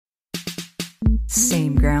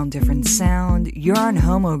Same ground, different sound. You're on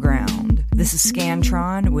Homo Ground. This is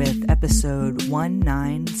Scantron with episode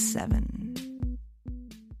 197.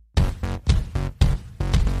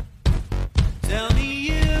 Tell me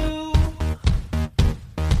you.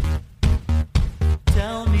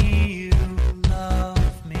 Tell me you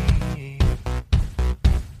love me.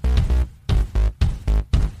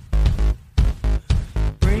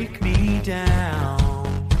 Break me down.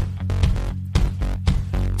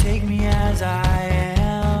 Take me as I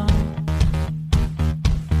am.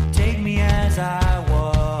 Take me as I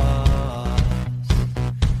was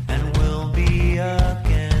and will be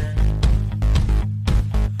again.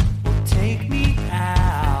 Well, take me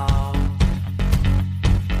out.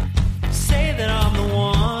 Say that I'm the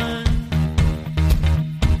one,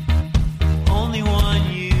 only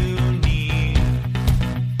one you need,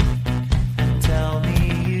 and tell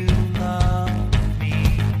me you love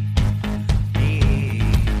me.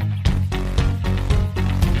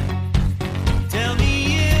 Tell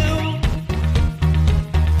me you.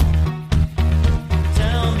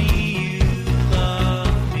 Tell me you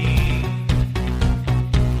love me.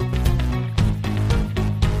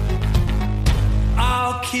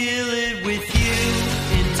 I'll kill it with you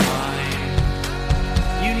in time.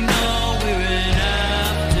 You know we're an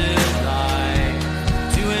afterlife,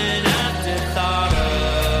 to an afterthought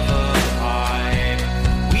of a pipe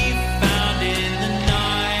we found in the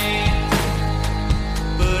night.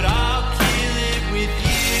 But I'll kill it with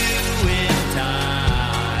you in time.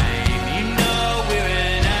 You know we're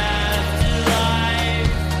an afterlife,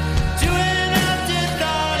 to an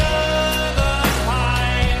afterthought of a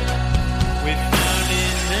pipe we found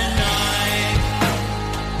in the night.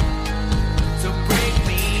 So break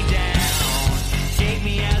me down, take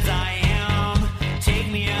me as I am, take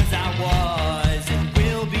me as I was and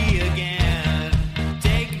will be again.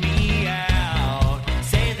 Take me out,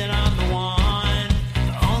 say that I'm the one,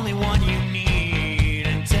 the only one you need,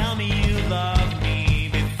 and tell me you love me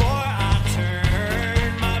before I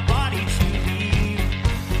turn my body to leave.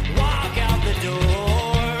 Walk out the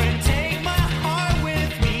door and take my heart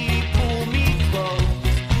with me, pull me close,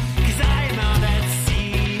 'cause I am out at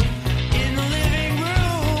sea, in the living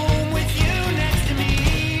room with you next to me.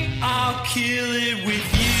 I'll kill it with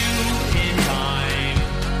you in time.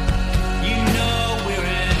 You know we're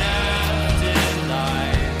an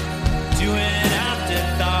afterlife, to an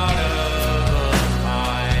afterthought of a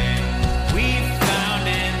pipe we found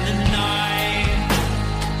in the night.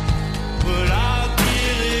 But I'll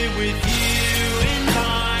kill it with you in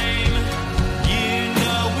time. You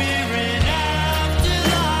know we're an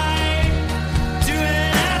afterlife, to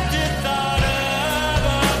an afterthought of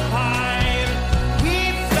a pipe we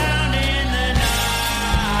found in the night.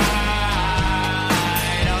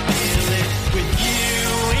 I'll kill it with you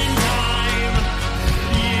in time.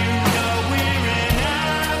 You know we're an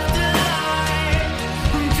afterlife,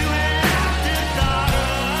 to an afterthought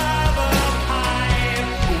of a pipe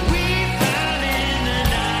we found in the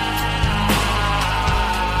night.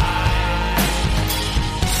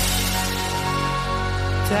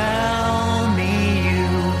 Tell me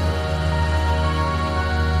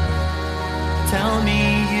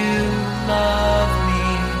you love me.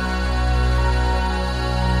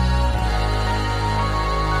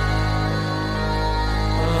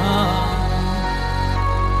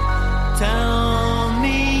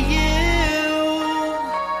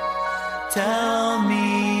 Tell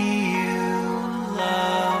me you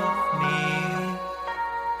love me.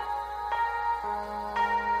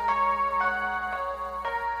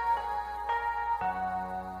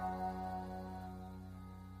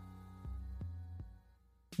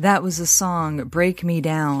 That was the song Break Me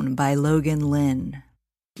Down by Logan Lynn.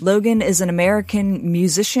 Logan is an American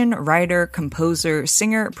musician, writer, composer,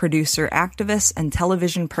 singer, producer, activist, and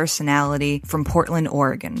television personality from Portland,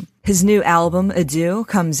 Oregon. His new album, Adieu,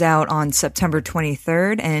 comes out on September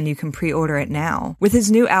 23rd, and you can pre-order it now. With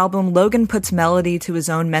his new album, Logan puts melody to his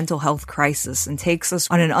own mental health crisis and takes us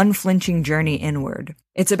on an unflinching journey inward.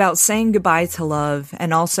 It's about saying goodbye to love,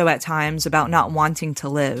 and also at times about not wanting to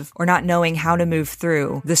live, or not knowing how to move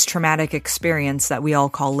through this traumatic experience that we all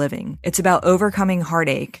call living. It's about overcoming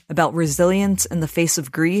heartache, about resilience in the face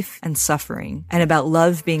of grief and suffering, and about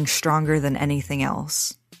love being stronger than anything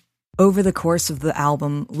else. Over the course of the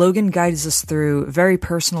album, Logan guides us through very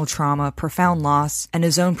personal trauma, profound loss, and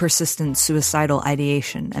his own persistent suicidal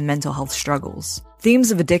ideation and mental health struggles.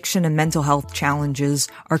 Themes of addiction and mental health challenges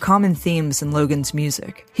are common themes in Logan's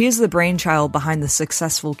music. He is the brainchild behind the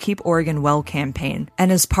successful Keep Oregon Well campaign and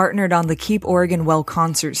has partnered on the Keep Oregon Well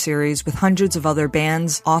concert series with hundreds of other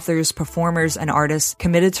bands, authors, performers, and artists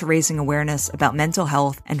committed to raising awareness about mental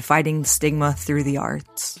health and fighting the stigma through the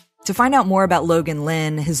arts. To To find out more about Logan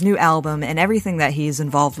Lynn, his new album, and everything that he's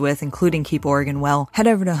involved with, including Keep Oregon Well, head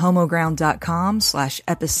over to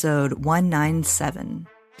homoground.com/episode 197.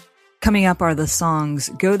 Coming up are the songs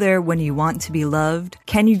Go There When You Want to Be Loved,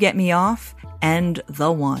 Can You Get Me Off, and The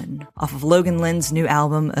One, off of Logan Lynn's new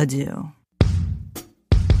album, Adieu.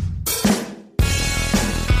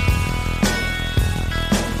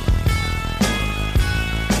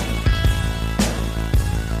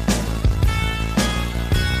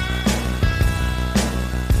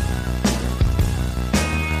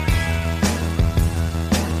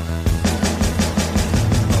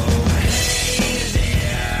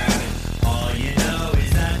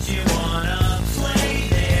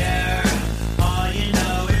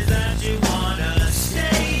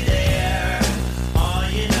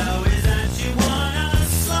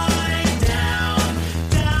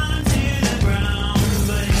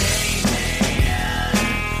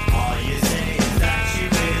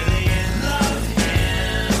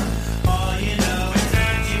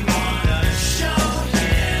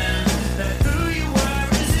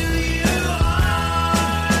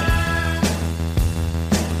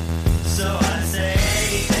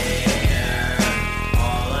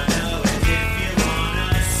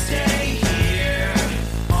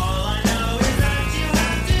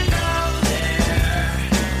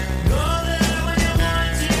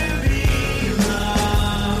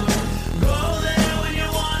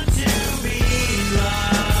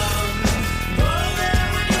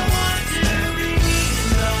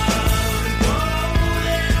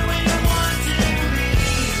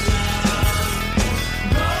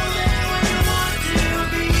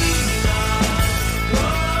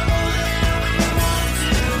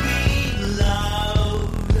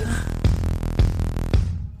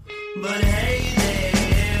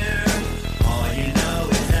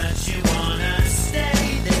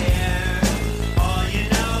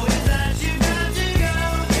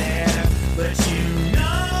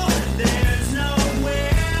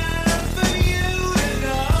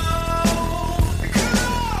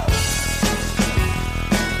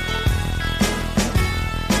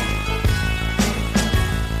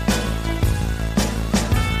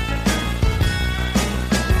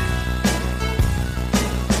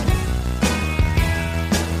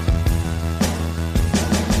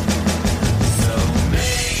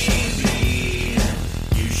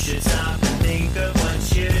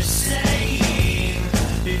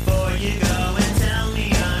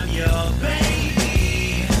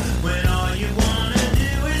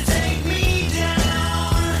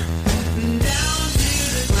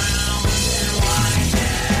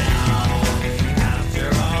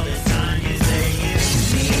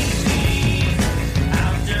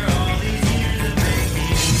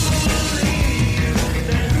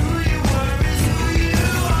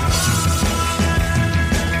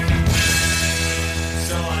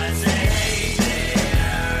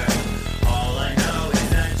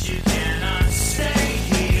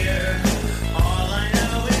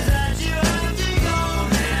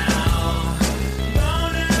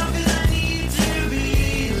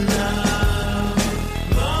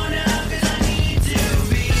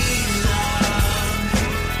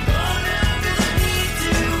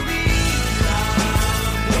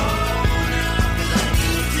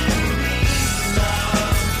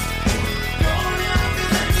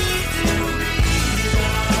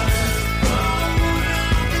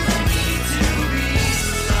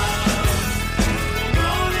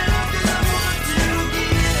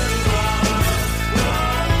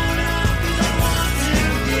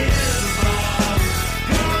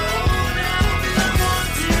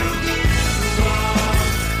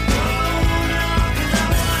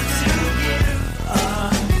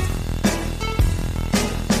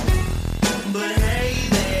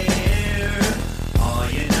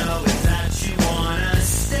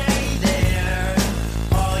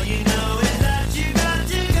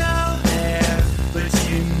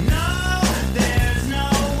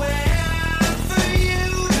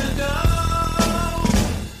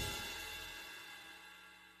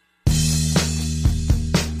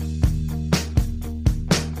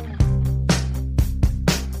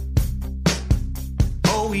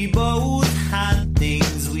 we both had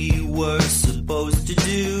things we were supposed to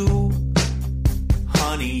do.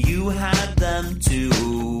 Honey, you had them too.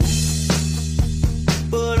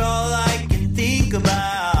 But all I can think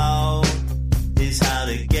about is how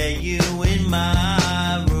to get you in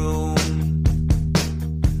my room.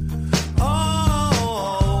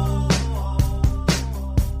 Oh,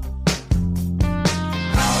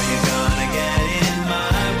 how you gonna get in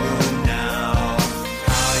my room now?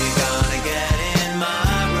 How you gonna get in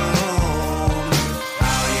my room?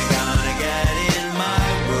 How you gonna get in my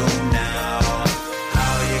room?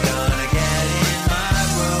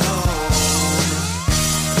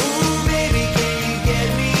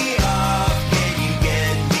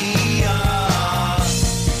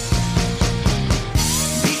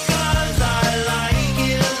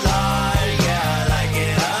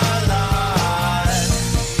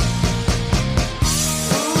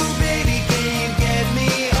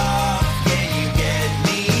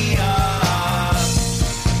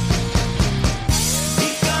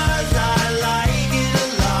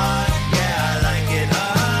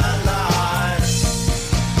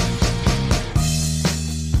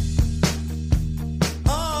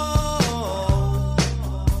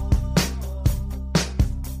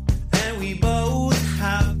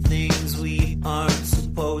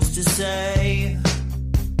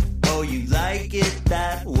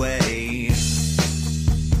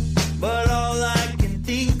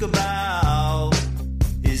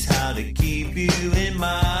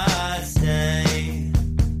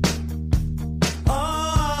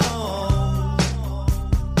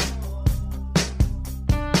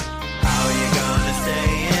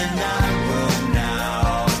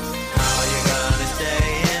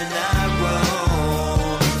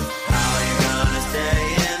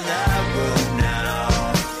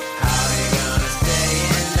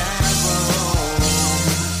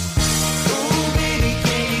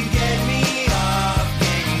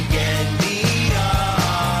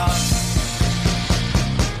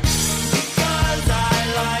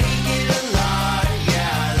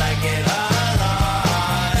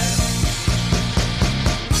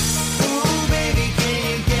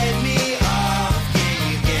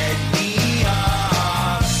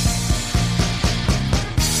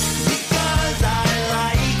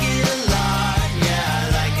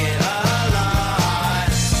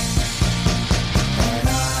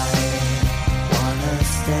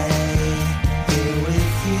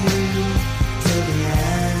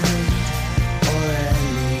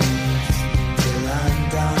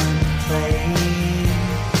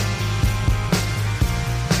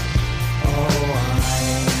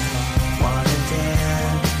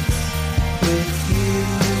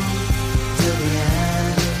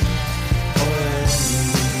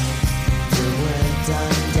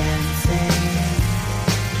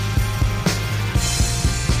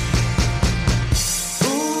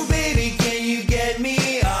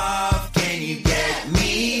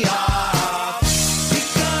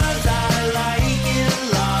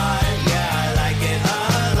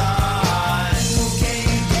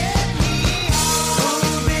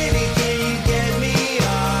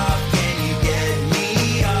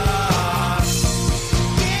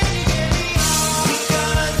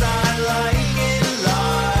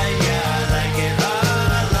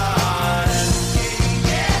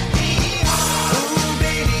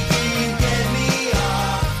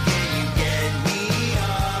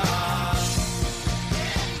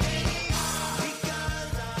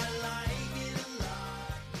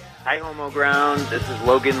 Hi, Homo Ground. This is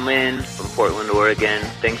Logan Lynn from Portland, Oregon.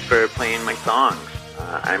 Thanks for playing my songs.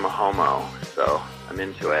 I'm a homo, so I'm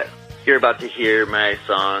into it. You're about to hear my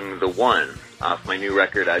song, The One, off my new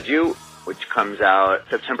record, Adieu, which comes out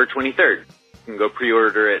September 23rd. You can go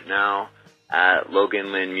pre-order it now at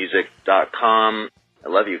loganlynnmusic.com. I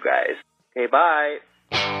love you guys. Okay, bye.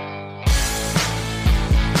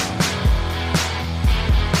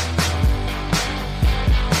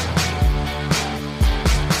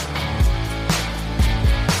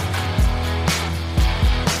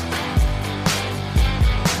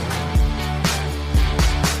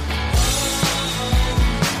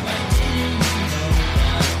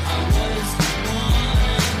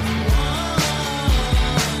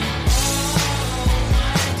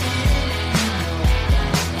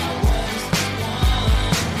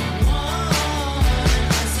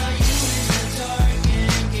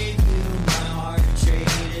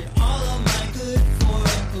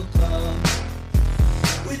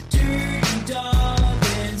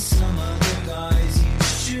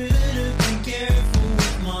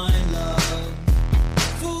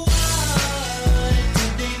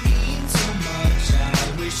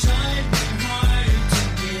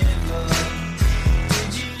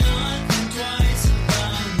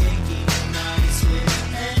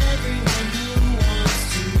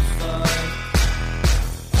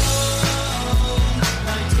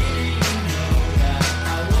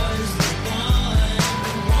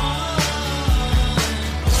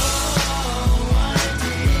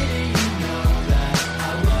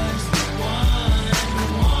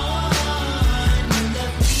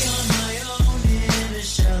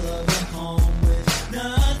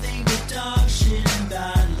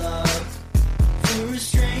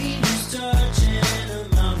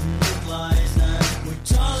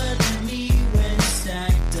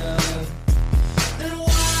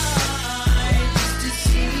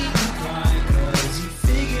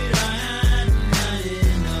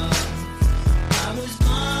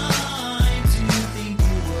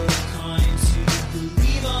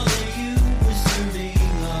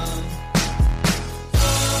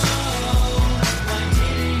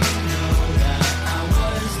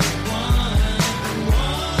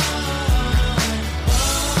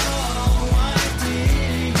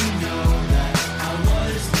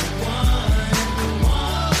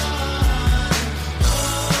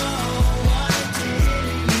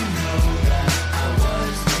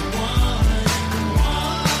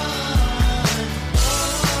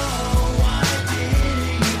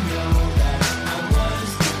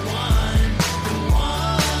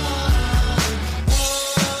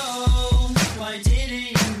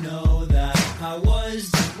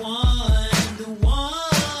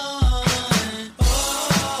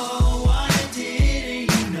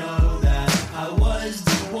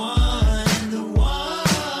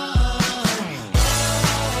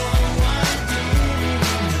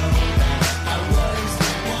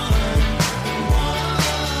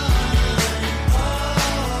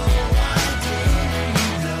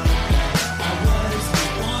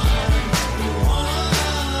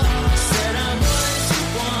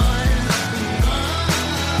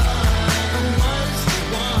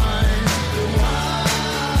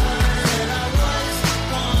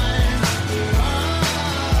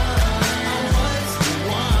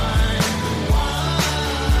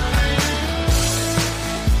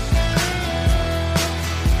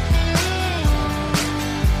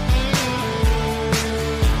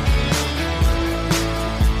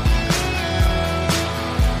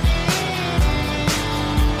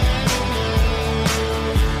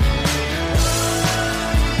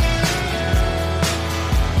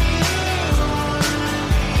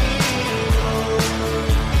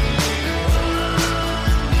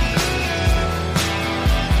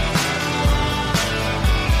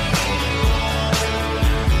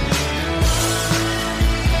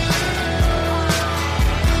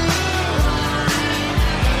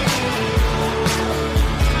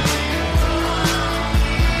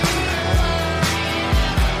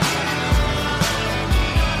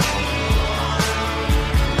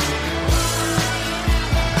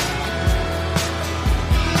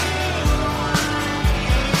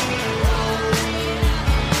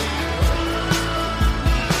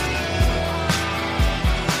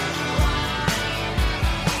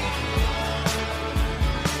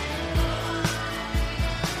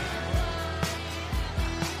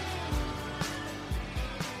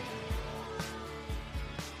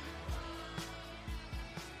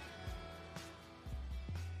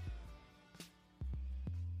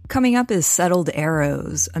 Coming up is Settled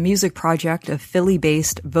Arrows, a music project of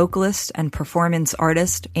Philly-based vocalist and performance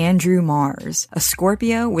artist Andrew Mars, a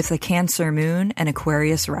Scorpio with a Cancer moon and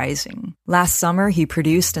Aquarius rising. Last summer, he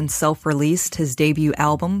produced and self-released his debut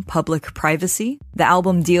album, Public Privacy. The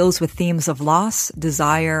album deals with themes of loss,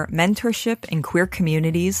 desire, mentorship, and queer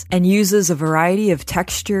communities, and uses a variety of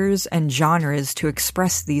textures and genres to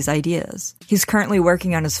express these ideas. He's currently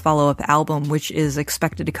working on his follow-up album, which is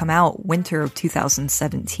expected to come out winter of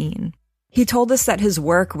 2017. He told us that his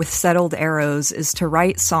work with Settled Arrows is to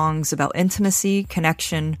write songs about intimacy,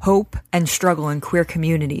 connection, hope, and struggle in queer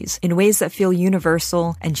communities in ways that feel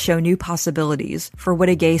universal and show new possibilities for what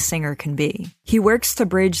a gay singer can be. He works to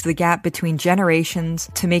bridge the gap between generations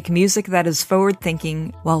to make music that is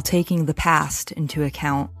forward-thinking while taking the past into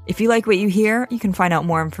account. If you like what you hear, you can find out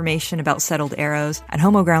more information about Settled Arrows at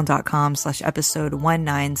homoground.com/episode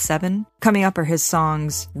 197. Coming up are his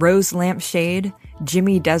songs Rose Lampshade,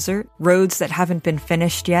 Jimmy Desert, Roads That Haven't Been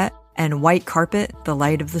Finished Yet, and White Carpet, The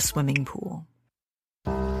Light of the Swimming Pool.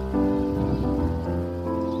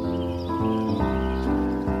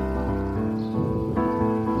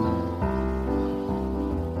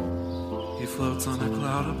 He floats on a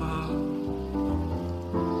cloud above,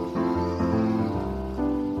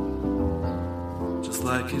 just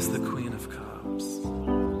like he's the Queen of Cups.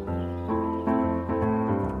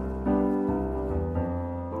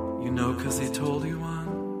 You know, 'cause he told you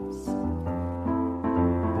once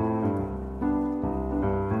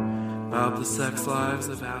about the sex lives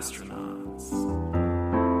of astronauts.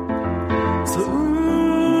 So,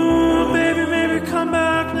 ooh, baby, maybe come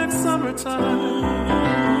back next summertime.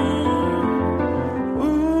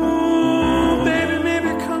 Ooh, baby,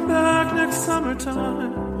 maybe come back next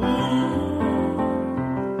summertime.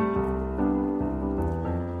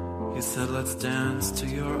 He said, let's dance to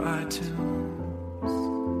your iTunes.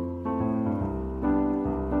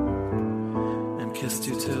 Kissed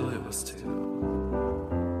you till it was 2.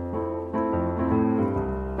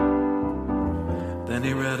 Then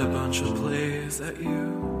he read a bunch of plays at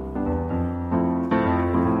you.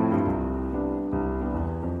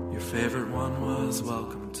 Your favorite one was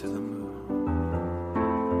Welcome to the Moon.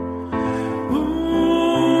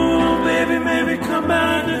 Ooh, baby, maybe come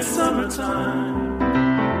back next summertime.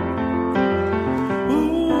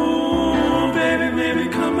 Ooh, baby, maybe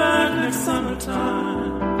come back next summertime.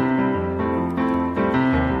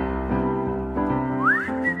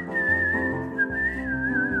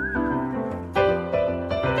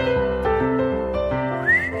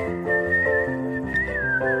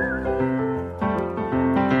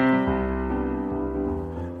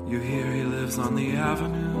 On the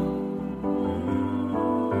avenue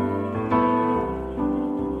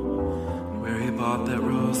where he bought that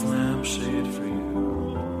rose lampshade for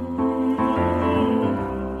you.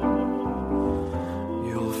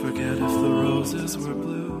 You'll forget if the roses were blue.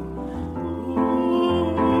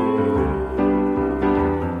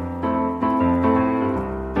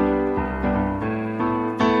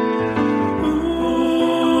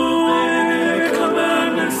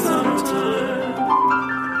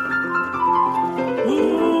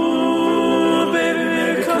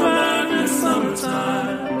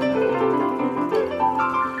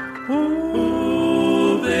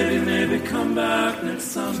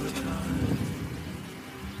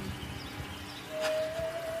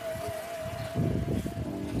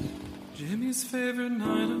 Jimmy's favorite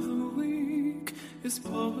night of the week is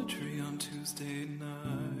poetry on Tuesday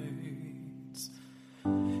nights.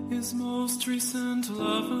 His most recent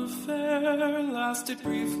love affair lasted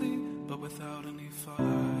briefly, but without any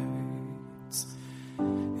fights.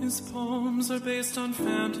 His poems are based on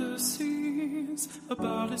fantasies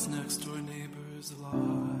about his next-door neighbor's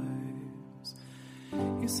lives.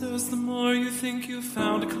 He says the more you think you've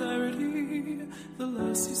found clarity, the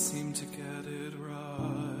less you seem to get it right.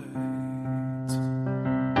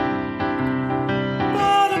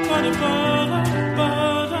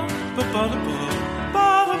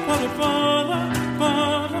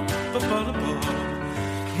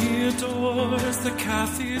 He adores the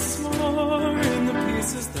Kathy Smore in the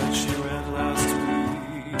pieces that she read last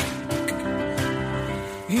week.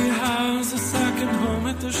 He has a second home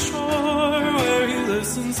at the shore where he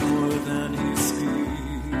listens more than he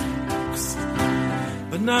speaks.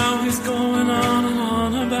 But now he's going on and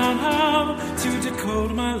on about how to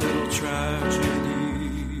decode my little tragedies.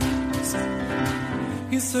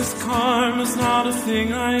 He says karma's not a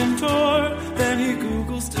thing I endure. Then he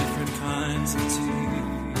Googles different kinds of tea.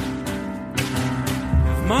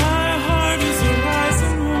 If my heart is a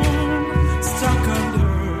rising moon stuck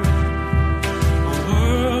under a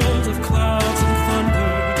world of clouds and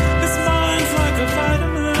thunder, his mind's like a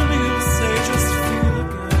vitamin, he'll say just feel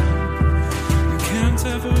again.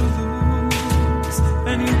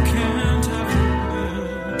 and you can't have the win,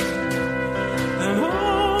 and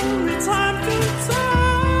only time can tell.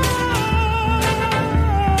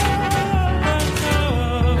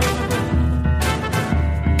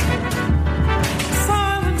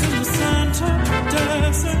 Silent in the center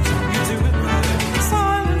desert, you do it right.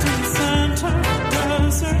 Silent in the center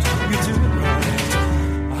desert, you do it right.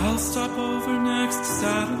 I'll stop over next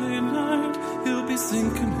Saturday night. He'll be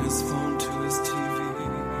syncing his phone to his TV.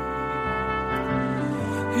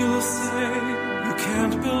 He'll say, you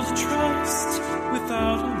can't build trust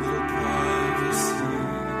without a little privacy.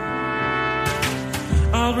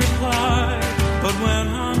 I'll reply, but when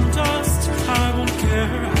I'm dust, I won't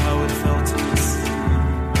care how it felt to see.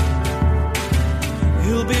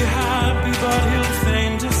 He'll be happy, but he'll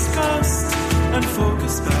feign disgust and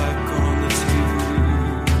focus back on the TV.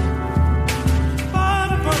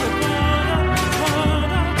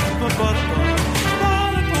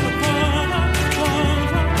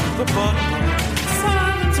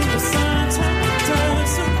 Silent in the center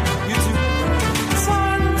desert, you do it right.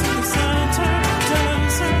 Silent in the center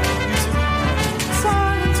desert, you do it right.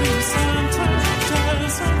 Silent in the center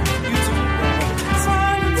desert, you do it right.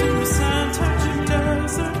 Silent in the center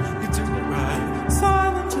desert, you do it right.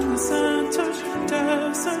 Silent in the center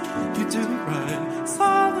desert, you do it right.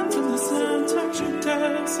 Silent in the center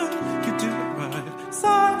desert, you do it right.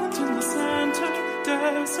 Silent in the center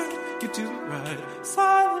desert, you do it right.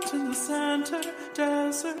 Silent in the center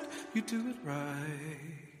desert, you do it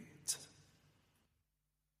right.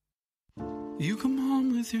 You come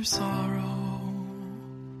home with your sorrow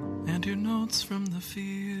and your notes from the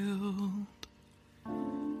field.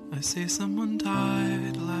 I say someone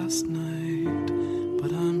died last night,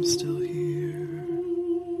 but I'm still here.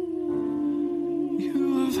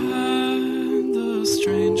 You have had the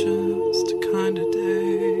strangest kind of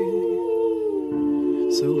day,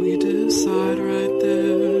 so we decide right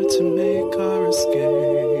there to make our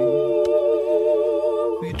escape.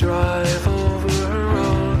 We drive over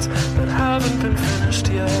roads that haven't been finished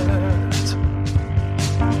yet.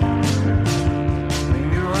 We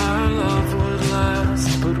knew our love would last,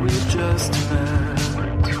 but we just met.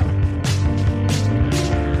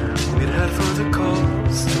 We'd head for the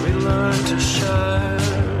coast, we learned to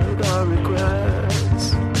shed our regrets.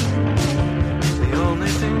 The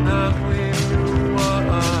only thing that we knew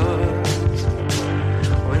was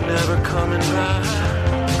we're never coming back.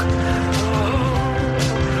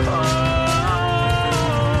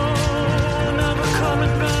 Never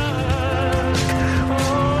coming back.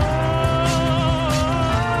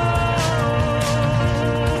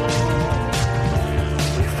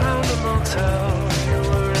 We found a motel. You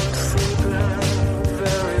weren't sleeping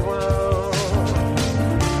very well.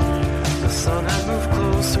 The sun had moved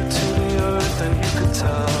closer to the earth than you could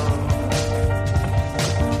tell.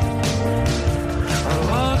 I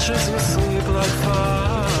watch as you sleep like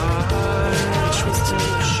fire, twisting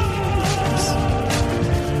the sheets.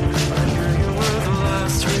 I knew you were the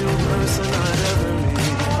last real person I'd ever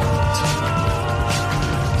meet.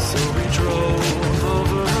 So we drove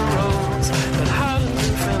over the roads that hadn't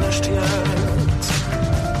been finished yet.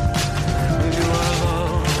 We knew our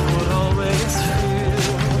love would always feel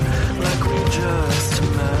like we just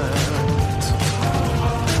met.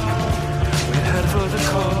 We'd head for the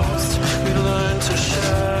coast, we'd learn to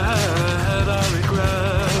shed our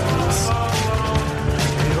regrets.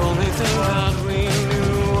 The only thing that we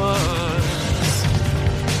knew was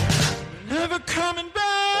never coming back. Never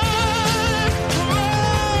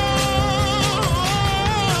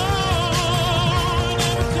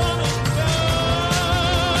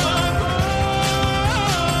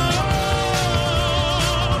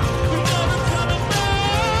coming back. We're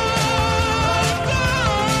never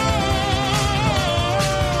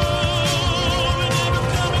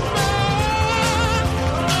coming back.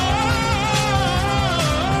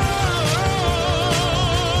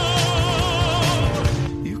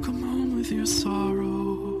 You come home with your sorrow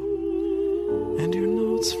and your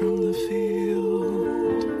notes from the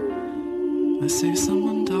field. I say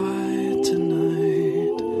someone died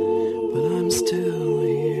tonight, but I'm still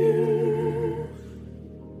here.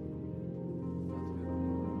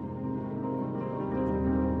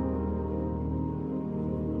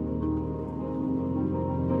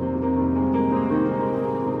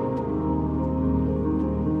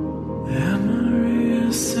 Anne-Marie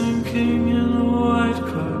is sinking in a white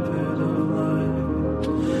carpet of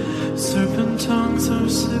light. Serpent tongues are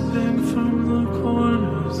sipping from the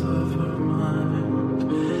corners of her mind.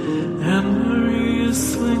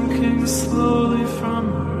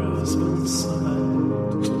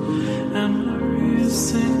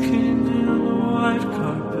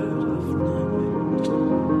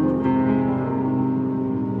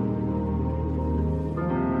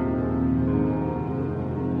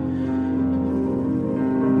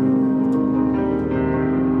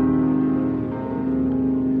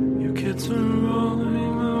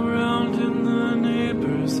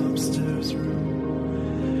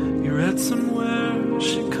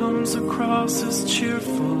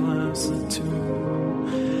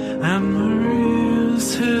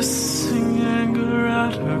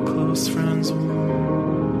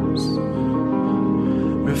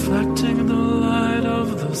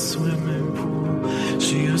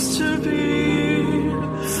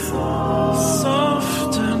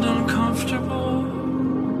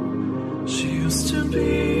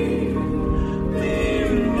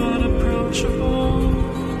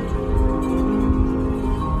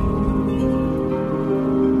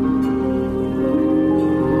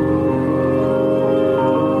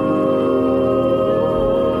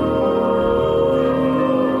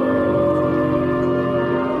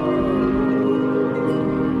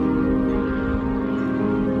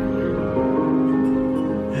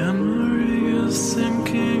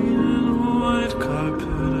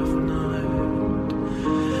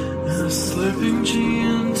 slipping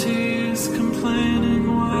G&Ts complaining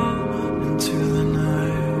well into the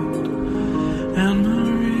night. And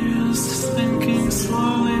Maria's thinking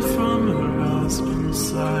slowly from her husband's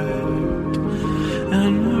side.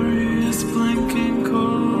 And Maria's blinking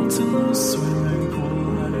cold in the swimming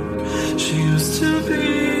pool like she used to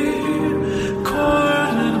be,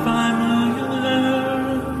 courted by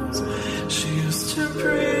millionaires. She used to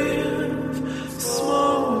breathe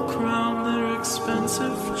smoke around their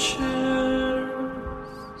expensive chairs.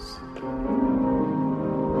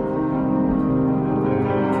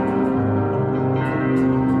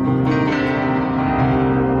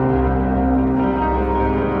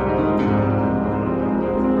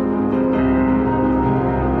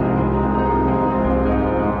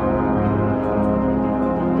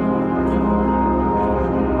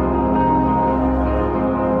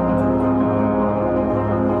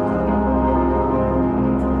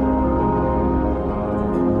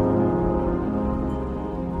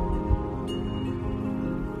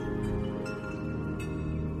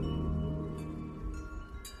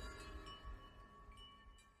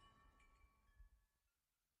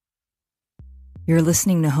 You're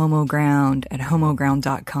listening to Homo Ground at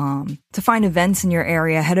homoground.com. To find events in your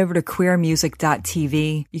area, head over to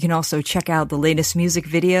queermusic.tv. You can also check out the latest music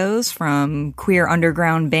videos from queer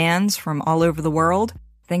underground bands from all over the world.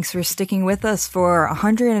 Thanks for sticking with us for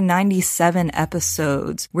 197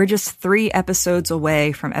 episodes. We're just 3 episodes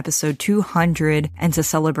away from episode 200, and to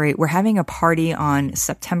celebrate, we're having a party on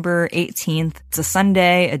September 18th. It's a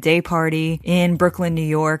Sunday, a day party in Brooklyn, New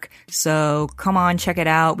York. So come on, check it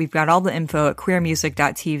out. We've got all the info at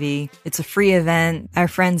queermusic.tv. It's a free event. Our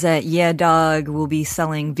friends at Yeah Dog will be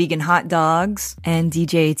selling vegan hot dogs, and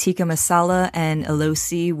DJ Tika Masala and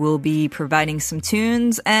Elosi will be providing some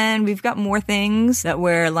tunes, and we've got more things that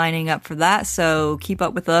we're lining up for that, so keep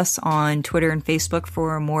up with us on Twitter and Facebook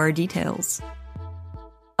for more details.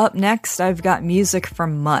 Up next, I've got music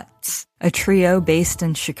from Mutts, a trio based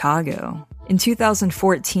in Chicago. In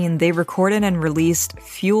 2014, they recorded and released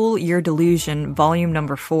Fuel Your Delusion Volume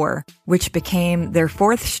No. 4, which became their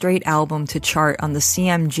 4th straight album to chart on the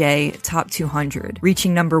CMJ Top 200,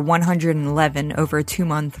 reaching number 111 over a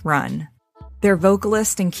 2-month run. Their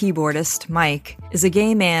vocalist and keyboardist, Mike, is a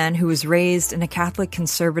gay man who was raised in a Catholic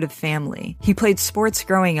conservative family. He played sports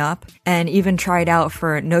growing up and even tried out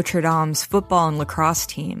for Notre Dame's football and lacrosse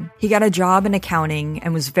team. He got a job in accounting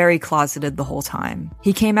and was very closeted the whole time.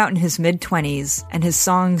 He came out in his mid-20s, and his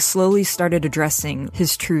songs slowly started addressing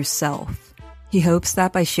his true self. He hopes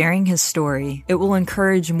that by sharing his story, it will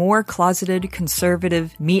encourage more closeted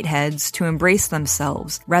conservative meatheads to embrace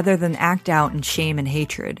themselves rather than act out in shame and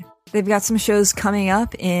hatred. They've got some shows coming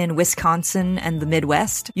up in Wisconsin and the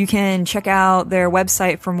Midwest. You can check out their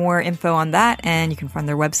website for more info on that, and you can find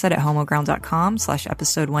their website at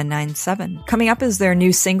homoground.com/episode 197. Coming up is their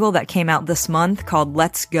new single that came out this month called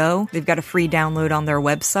Let's Go. They've got a free download on their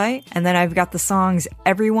website. And then I've got the songs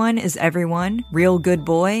Everyone is Everyone, Real Good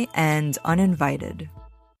Boy, and Uninvited.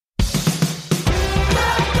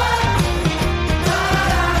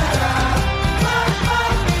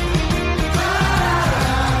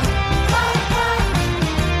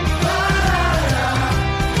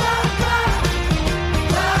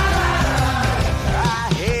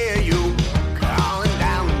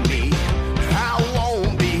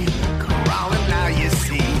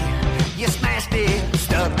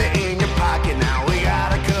 Now we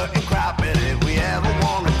gotta cut and crop it if we ever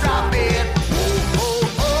wanna drop it. Whoa, whoa.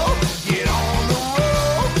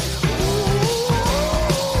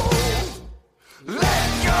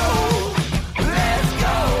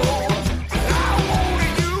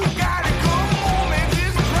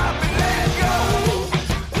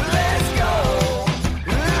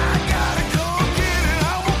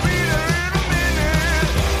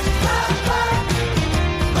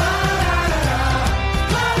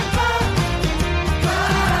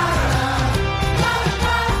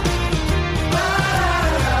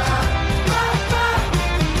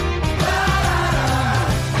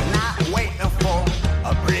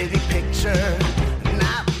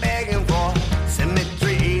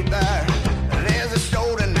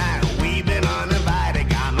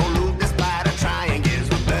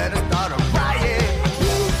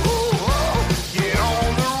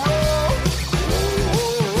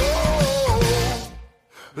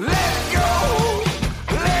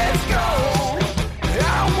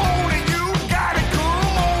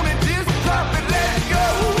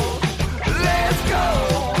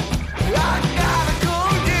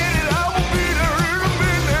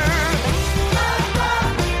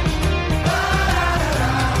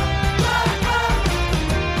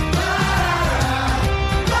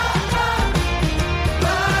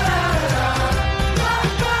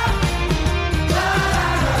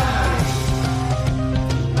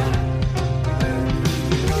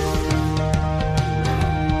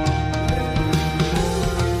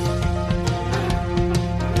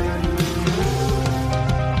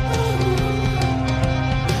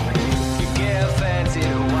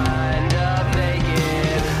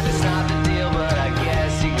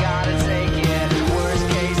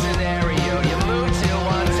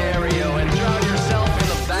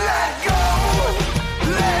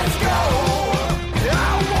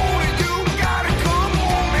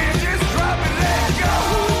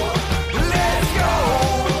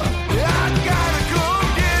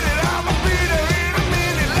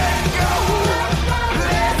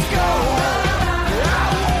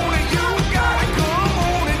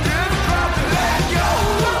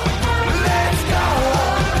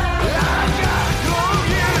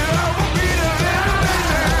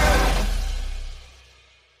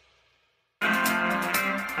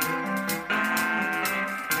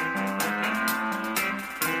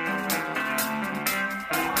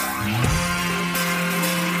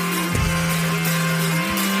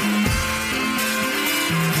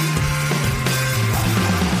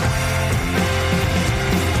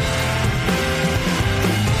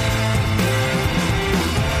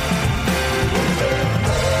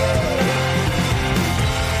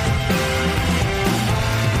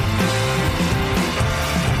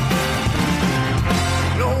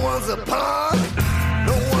 a punk,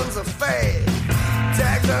 no one's a fad.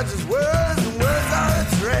 Tags are just words and words are a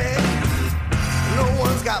trade. No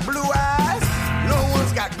one's got blue eyes, no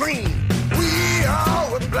one's got green. We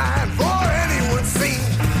all were blind for anyone seen.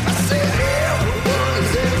 I said everyone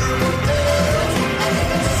is everyone else.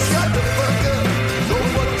 Shut the fuck up, go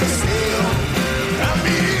fuck yourself. I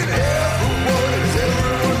mean everyone is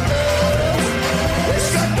everyone else.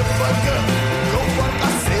 Shut the fuck up, go fuck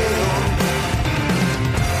myself.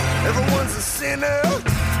 Everyone's a sinner,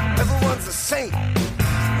 everyone's a saint.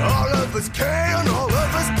 All of us can, all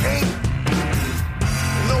of us can't.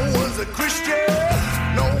 No one's a Christian,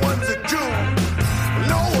 no one's a Jew.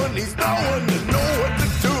 No one needs no one to know what to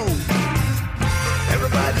do.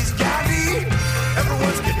 Everybody's Gandhi,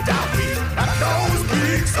 everyone's Gaddafi. I don't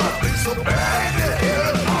speak something so bad to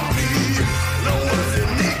hell on me. No one's a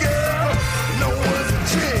nigga, no one's a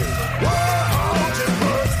chick. We're all just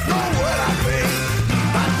must know what I think.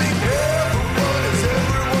 I think everyone is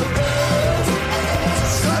everyone else. So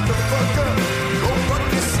shut the fuck up, go fuck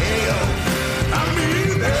yourself. I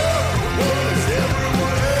mean everyone is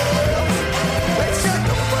everyone else. Let's shut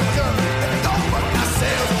the fuck up and go fuck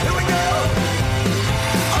ourselves. Here we go.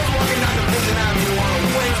 I was walking down the Vision Avenue on a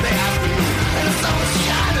Wednesday afternoon, and the sun was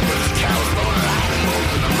shining with its cows throwing lightning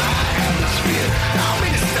bolts into my atmosphere. I don't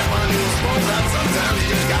mean to step on anyone's bones out. Sometimes you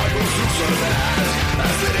just gotta go through some of that eyes. I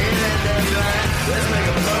said, ain't that damn line? Let's make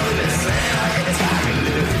a bubble in the sand like a tiger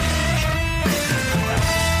live.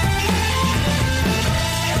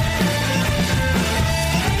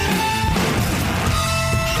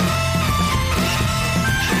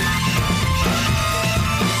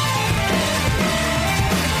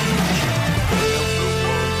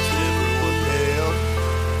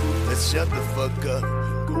 Let's shut the fuck up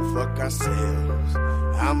and go fuck ourselves.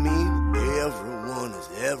 I mean, everyone is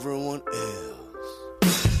everyone else.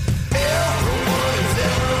 Everyone is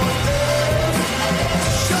everyone else.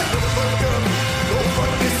 Shut the fuck up, go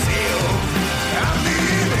fuck yourself. I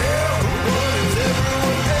mean, everyone is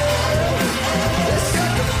everyone else. Let's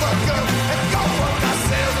shut the fuck up and go fuck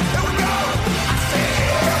ourselves. Here we go. I said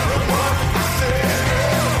everyone, I said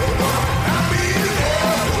everyone. I mean,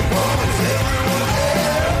 everyone is everyone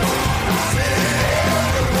else. I said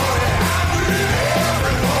everyone, I mean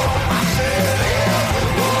everyone. I said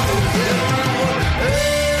everyone is everyone else.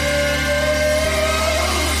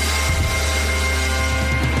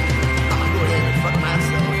 I'm gonna go ahead and fuck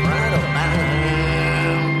myself right about tonight.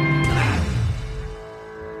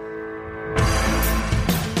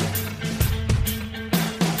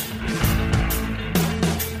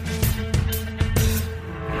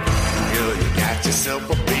 You got yourself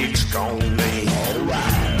a big strong name.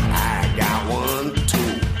 I got one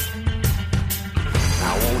too.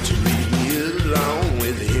 Now won't you leave me alone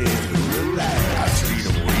with him? I treat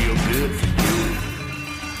him real good for you.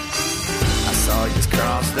 I saw you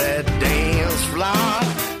cross that dance floor.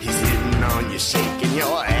 He's hitting on you, shaking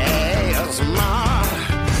your ass, ma.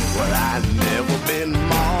 Well, I've never been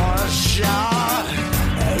more sure.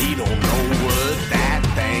 He don't know what that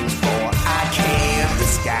thing's for. I can't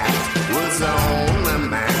disguise what's on my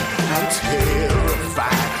mind. I'm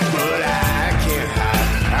terrified, but I can't hide.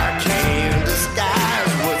 I can't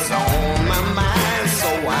disguise what's on my mind, so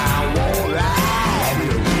I won't lie.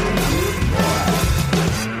 You're a real good boy.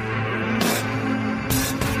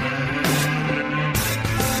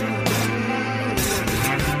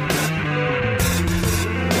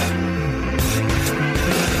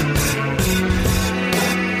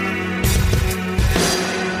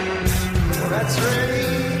 Well, that's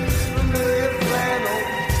rain, familiar flannel,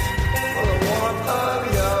 for the warmth of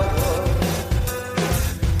your love.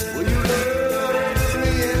 Will you look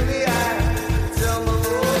me in the eye? Tell me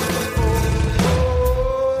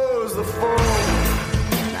who's the fool?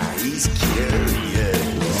 Now he's curious.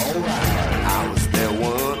 I was there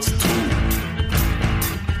once too.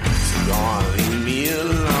 So go on, leave me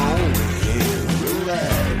alone with him.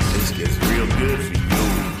 This gets real good for you.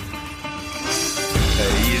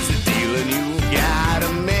 Here's the deal and you gotta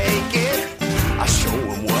make it. I show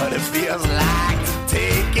him what it feels like to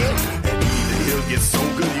take it. And either he'll get so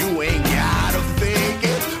good you ain't gotta fake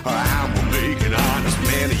it, or I'm gonna make an honest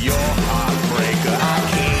man of your heartbreaker. I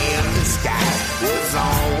can't disguise what's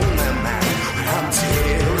on my mind.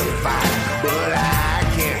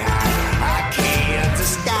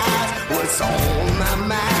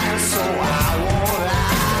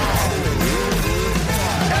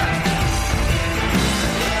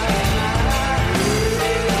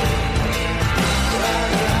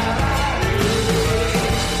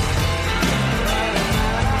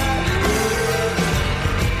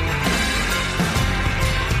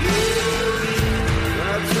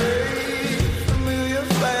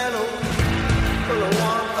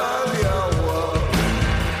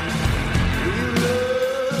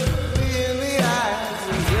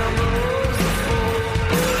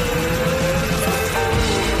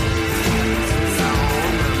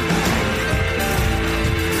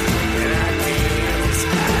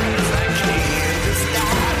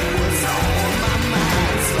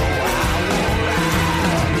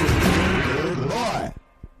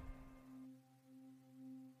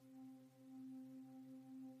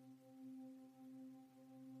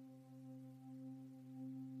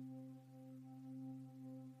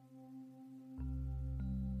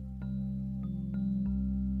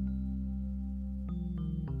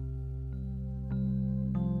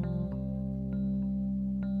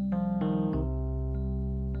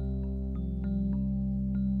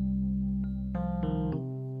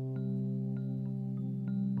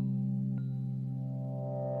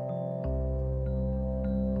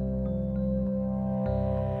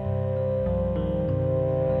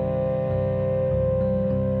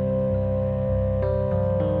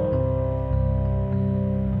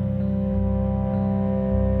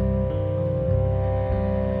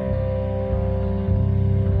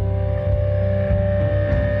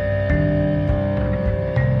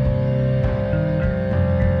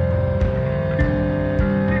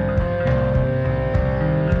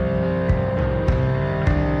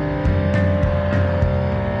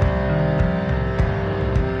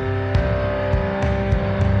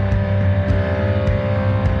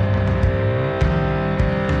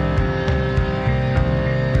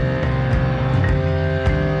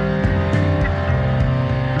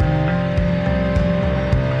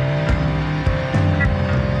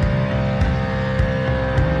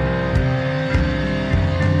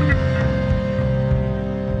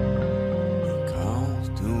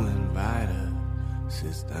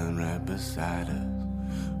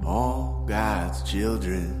 God's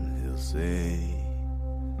children, he'll say,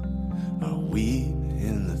 are we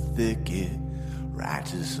in the thicket,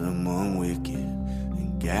 righteous among wicked,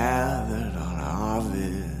 and gathered on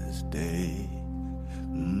harvest day.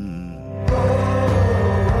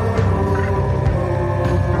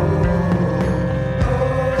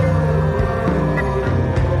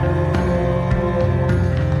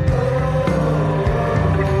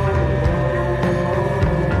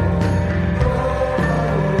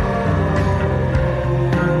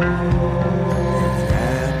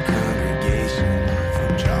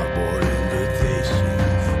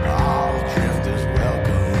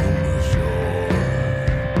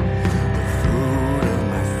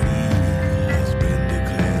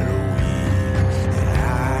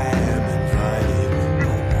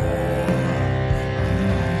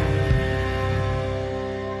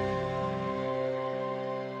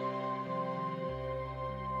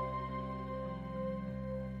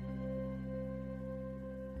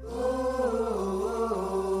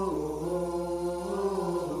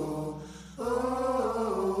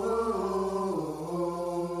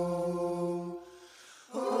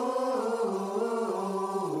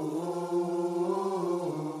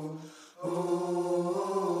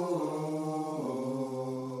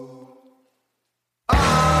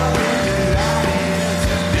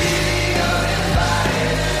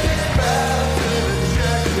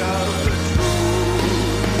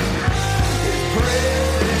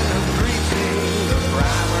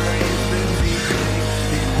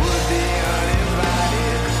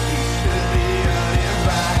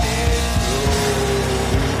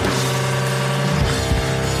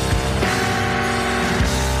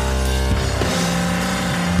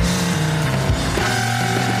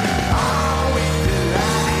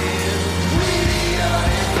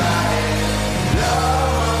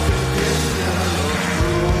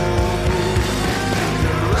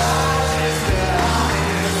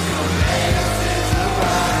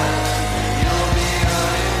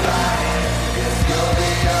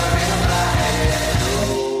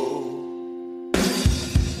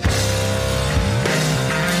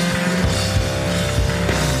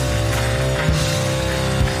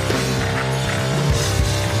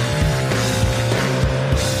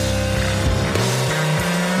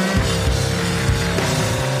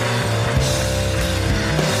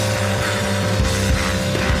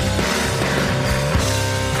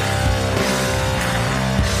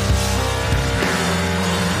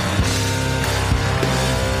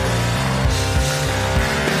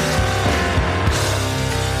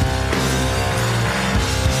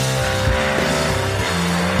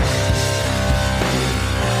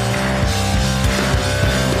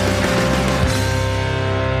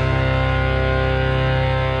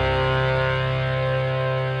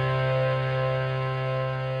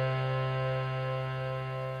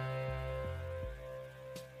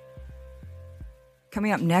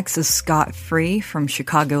 Coming up next is Scott Free from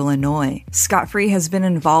Chicago, Illinois. Scott Free has been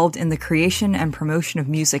involved in the creation and promotion of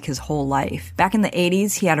music his whole life. Back in the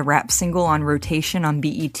 80s, he had a rap single on rotation on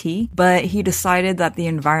BET, but he decided that the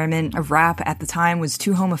environment of rap at the time was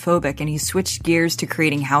too homophobic and he switched gears to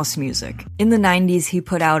creating house music. In the 90s, he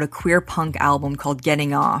put out a queer punk album called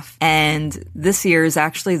Getting Off, and this year is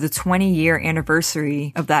actually the 20-year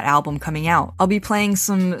anniversary of that album coming out. I'll be playing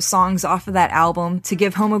some songs off of that album to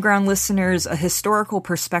give Homoground listeners a historical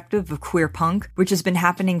perspective of queer punk, which has been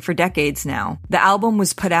happening for decades now. The album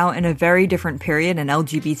was put out in a very different period in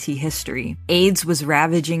LGBT history. AIDS was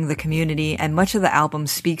ravaging the community, and much of the album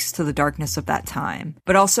speaks to the darkness of that time.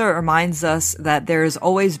 But also it reminds us that there has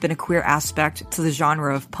always been a queer aspect to the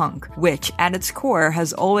genre of punk, which, at its core,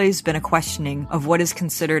 has always been a questioning of what is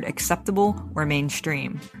considered acceptable or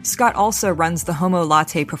mainstream. Scott also runs the Homo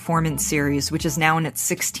Latte Performance Series, which is now in its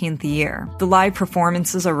 16th year. The live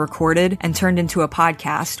performances are recorded and turned into a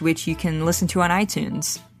podcast, which you can listen to on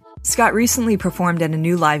iTunes. Scott recently performed at a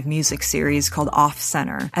new live music series called Off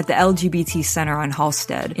Center at the LGBT Center on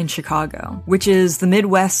Halsted in Chicago, which is the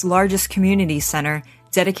Midwest's largest community center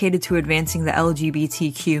dedicated to advancing the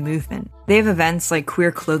LGBTQ movement. They have events like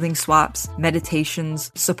queer clothing swaps,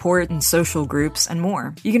 meditations, support and social groups, and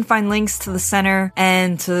more. You can find links to the center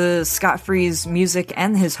and to Scott Free's music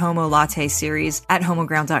and his Homo Latte series at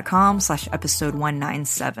homoground.com/episode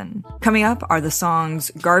 197. Coming up are the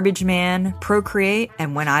songs Garbage Man, Procreate,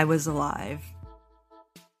 and When I Was Alive.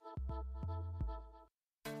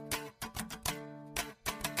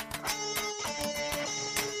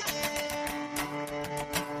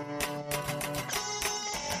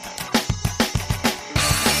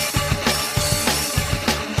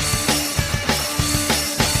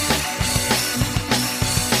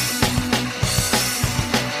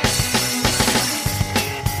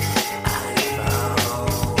 I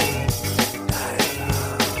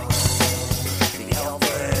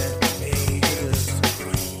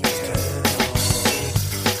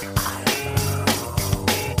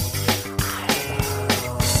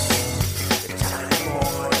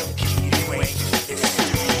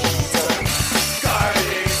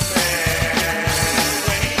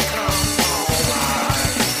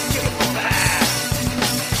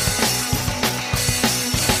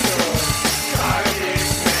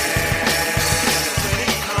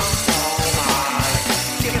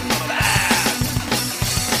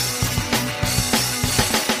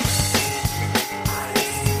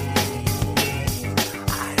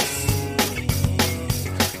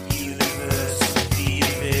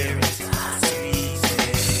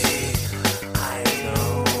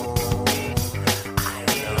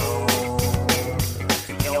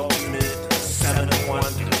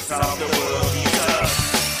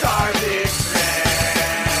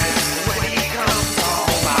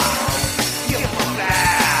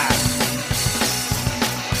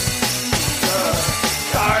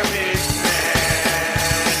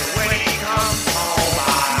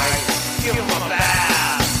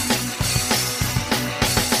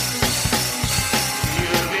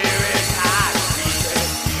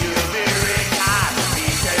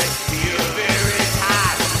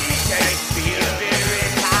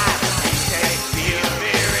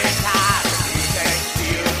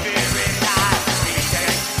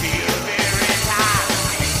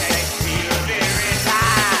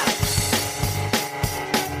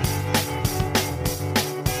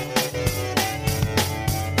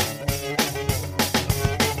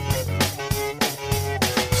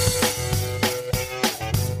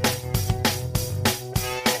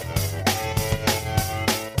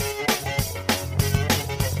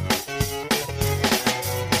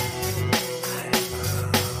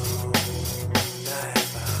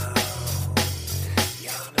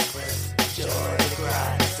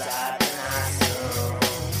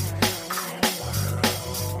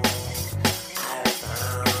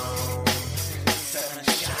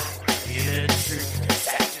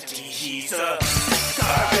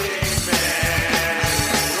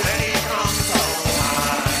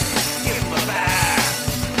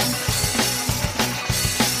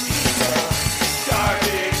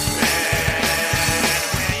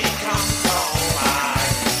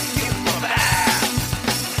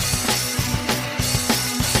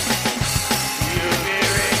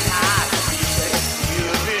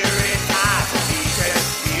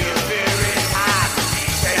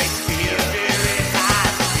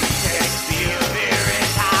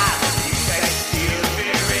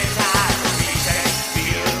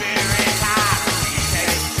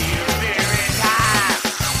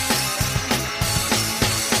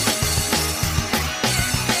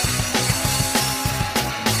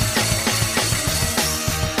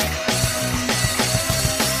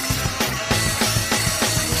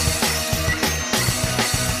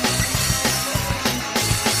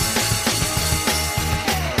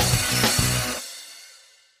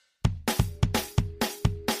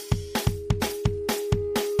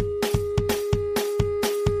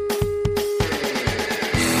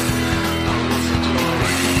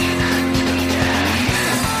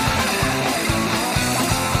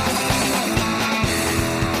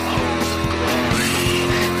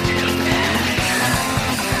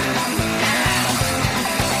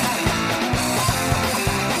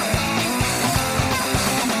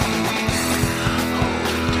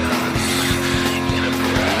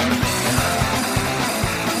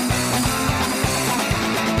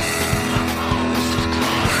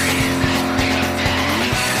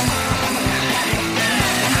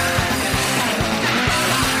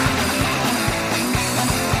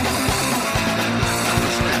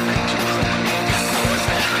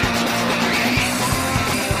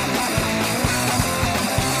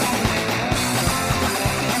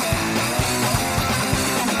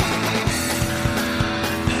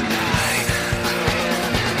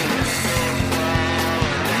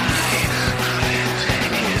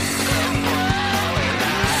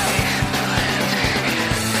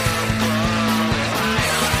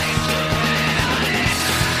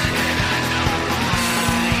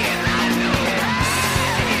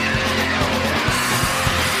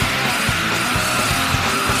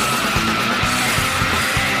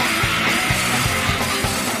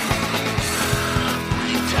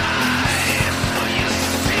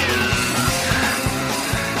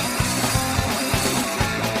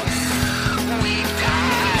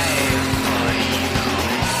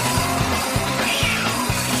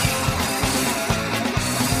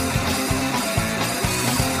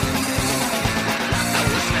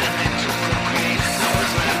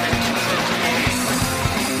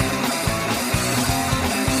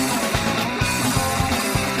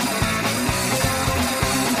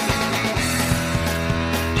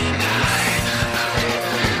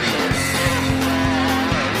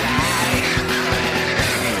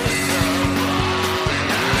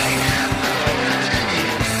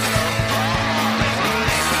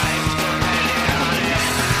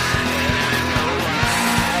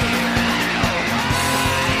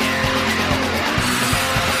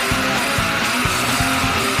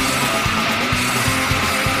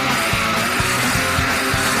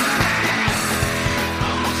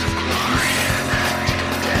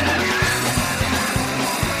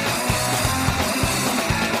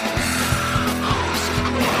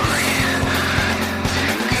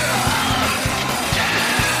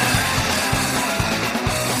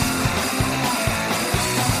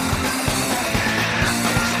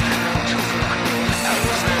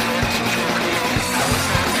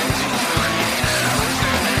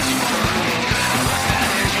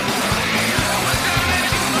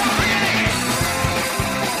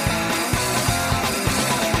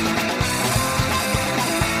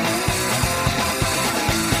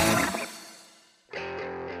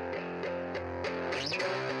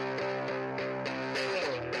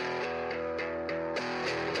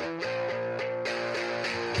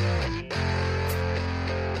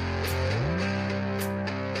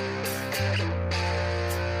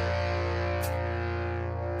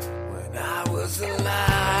was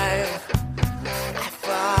alive, I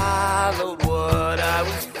followed what I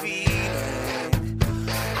was feeling.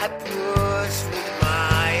 I pushed with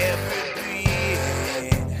my every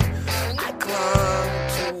being. I clung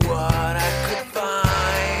to what I could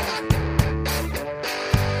find.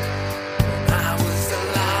 When I was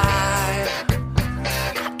alive,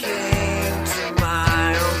 I came to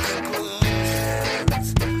my own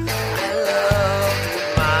conclusions. I loved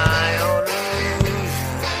with my own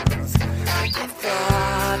illusions. I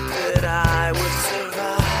thought that I would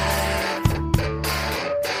survive.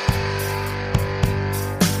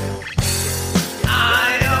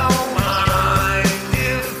 I don't mind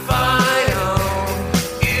if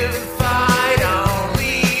I don't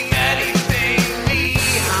leave anything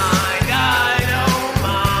behind. I don't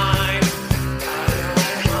mind.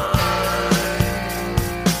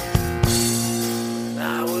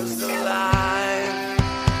 I was alive.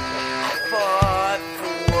 I fought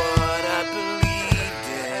for what I believed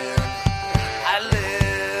in. I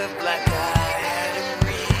lived like I had a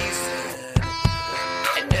reason. I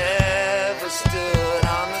never stood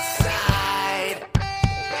on the side.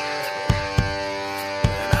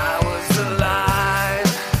 When I was alive,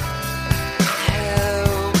 I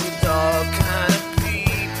held with all kind of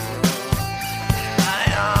people. I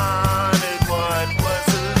honored what was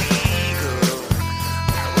illegal.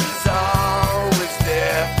 I was always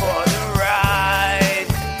there for the ride.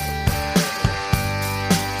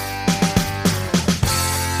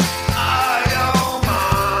 I don't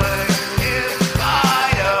mind if I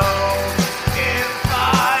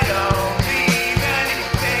don't leave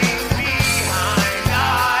anything behind. I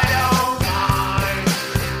don't mind.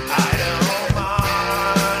 I don't mind.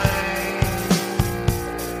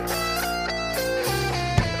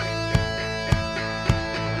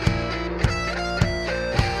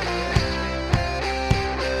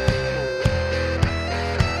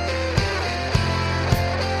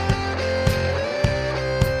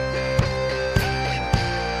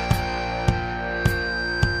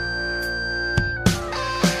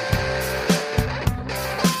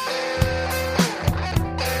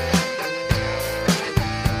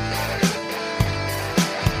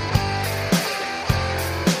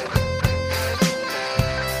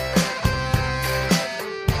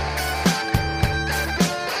 mind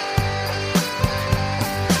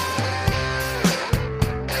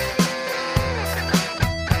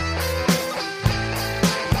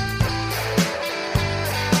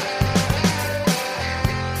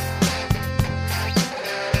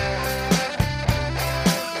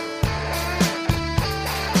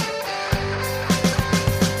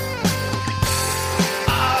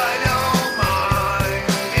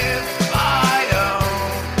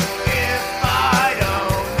I don't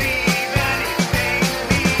leave anything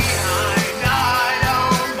behind. I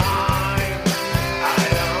don't mind. I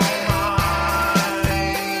don't mind.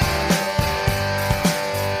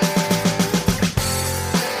 I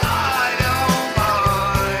don't mind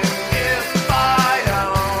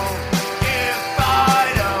if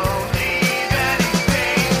I don't leave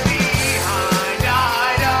anything behind. I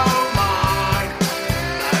don't mind.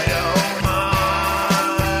 I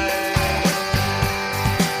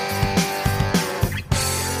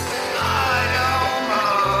don't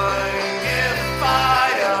mind.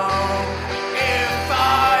 I don't mind if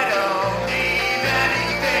I don't leave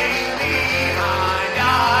anything behind. I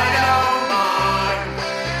don't mind.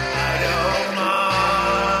 I don't mind.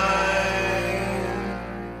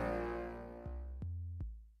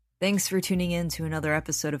 Thanks for tuning in to another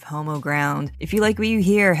episode of Homo Ground. If you like what you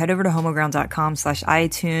hear, head over to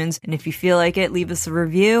homoground.com/iTunes. And if you feel like it, leave us a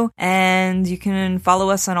review. And you can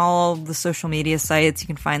follow us on all the social media sites. You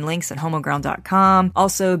can find links at homoground.com.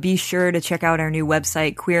 Also, be sure to check out our new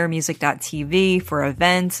website, queermusic.tv, for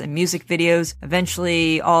events and music videos.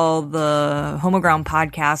 Eventually, all the Homo Ground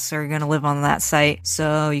podcasts are going to live on that site.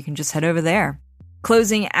 So you can just head over there.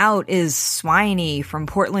 Closing out is Swiney from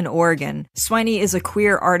Portland, Oregon. Swiney is a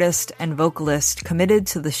queer artist and vocalist committed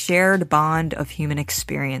to the shared bond of human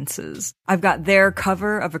experiences. I've got their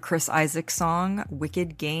cover of a Chris Isaak song,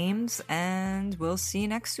 Wicked Games, and we'll see you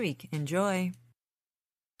next week. Enjoy.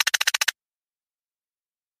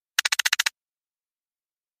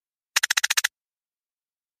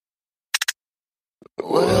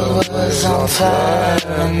 World was on fire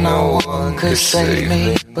and no one could save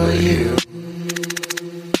me but you.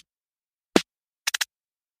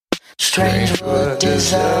 Strange what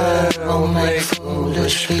desire will make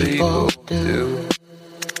foolish people do.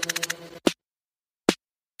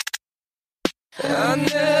 I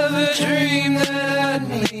never dreamed that I'd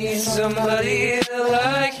meet somebody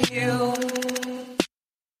like you.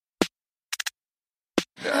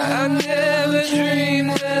 I never dreamed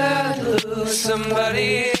that I'd lose lose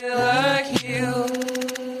somebody like you.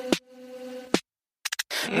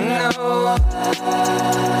 No, I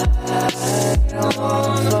don't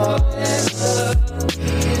wanna fall in love.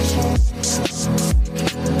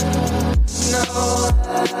 No,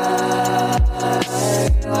 I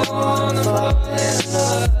don't wanna fall in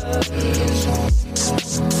love with you.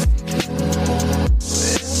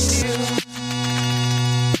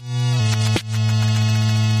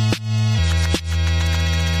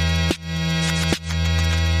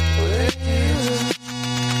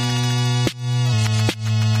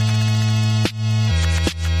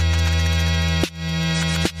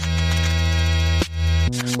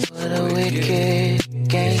 What a wicked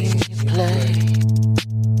game you play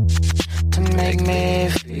to make me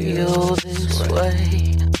feel this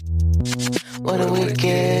way. What a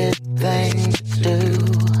wicked thing to do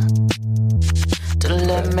to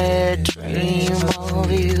let me dream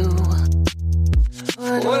of you.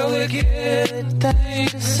 What a wicked thing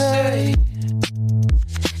to say.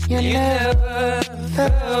 You never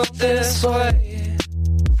felt this way.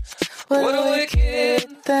 What a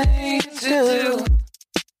wicked thing to do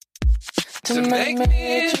to make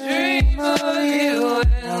me dream of you.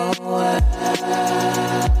 No, I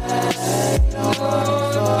don't wanna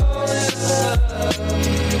fall in love.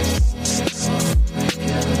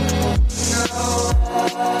 No, I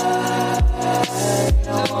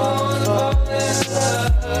don't wanna fall in love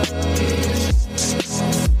with you.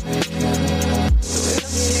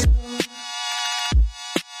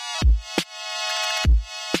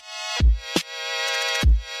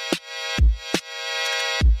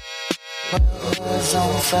 I was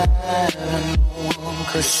on fire and no one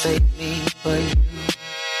could save me but you.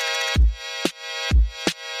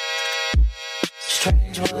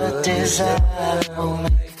 Strange what desire will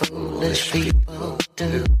make foolish people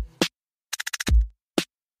do.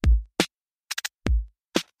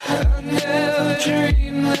 I never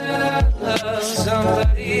dreamed that I'd love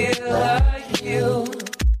somebody like you.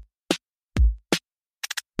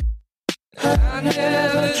 I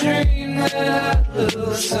never dreamed that I'd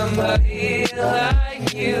lose somebody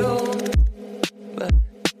like you. But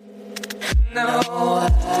no, I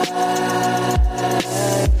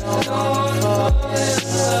don't fall in love.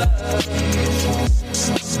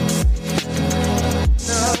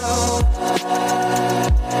 No, I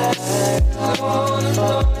don't fall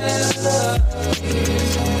in love.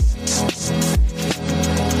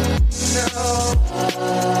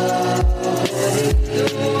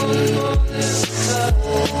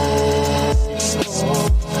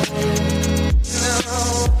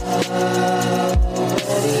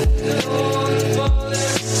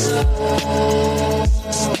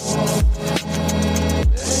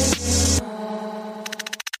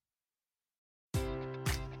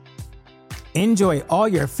 Enjoy all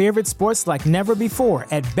your favorite sports like never before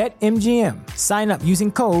at BetMGM. Sign up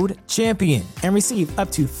using code CHAMPION and receive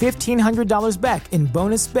up to $1,500 back in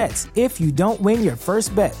bonus bets if you don't win your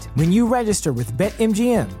first bet. When you register with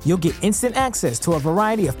BetMGM, you'll get instant access to a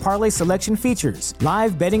variety of parlay selection features,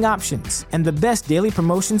 live betting options, and the best daily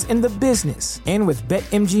promotions in the business. And with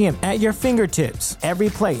BetMGM at your fingertips, every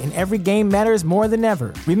play and every game matters more than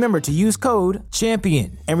ever. Remember to use code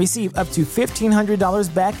CHAMPION and receive up to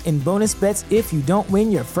 $1,500 back in bonus bets if you don't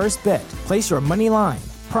win your first bet. Place your money line,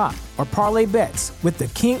 prop, or parlay bets with the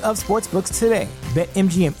king of sportsbooks today.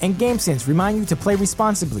 BetMGM and GameSense remind you to play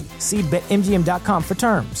responsibly. See BetMGM.com for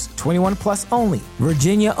terms. 21 plus only.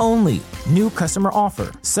 Virginia only. New customer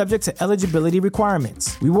offer. Subject to eligibility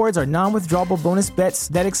requirements. Rewards are non-withdrawable bonus bets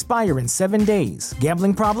that expire in 7 days.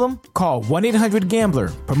 Gambling problem? Call 1-800-GAMBLER.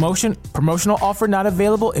 Promotional offer not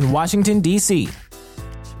available in Washington, D.C.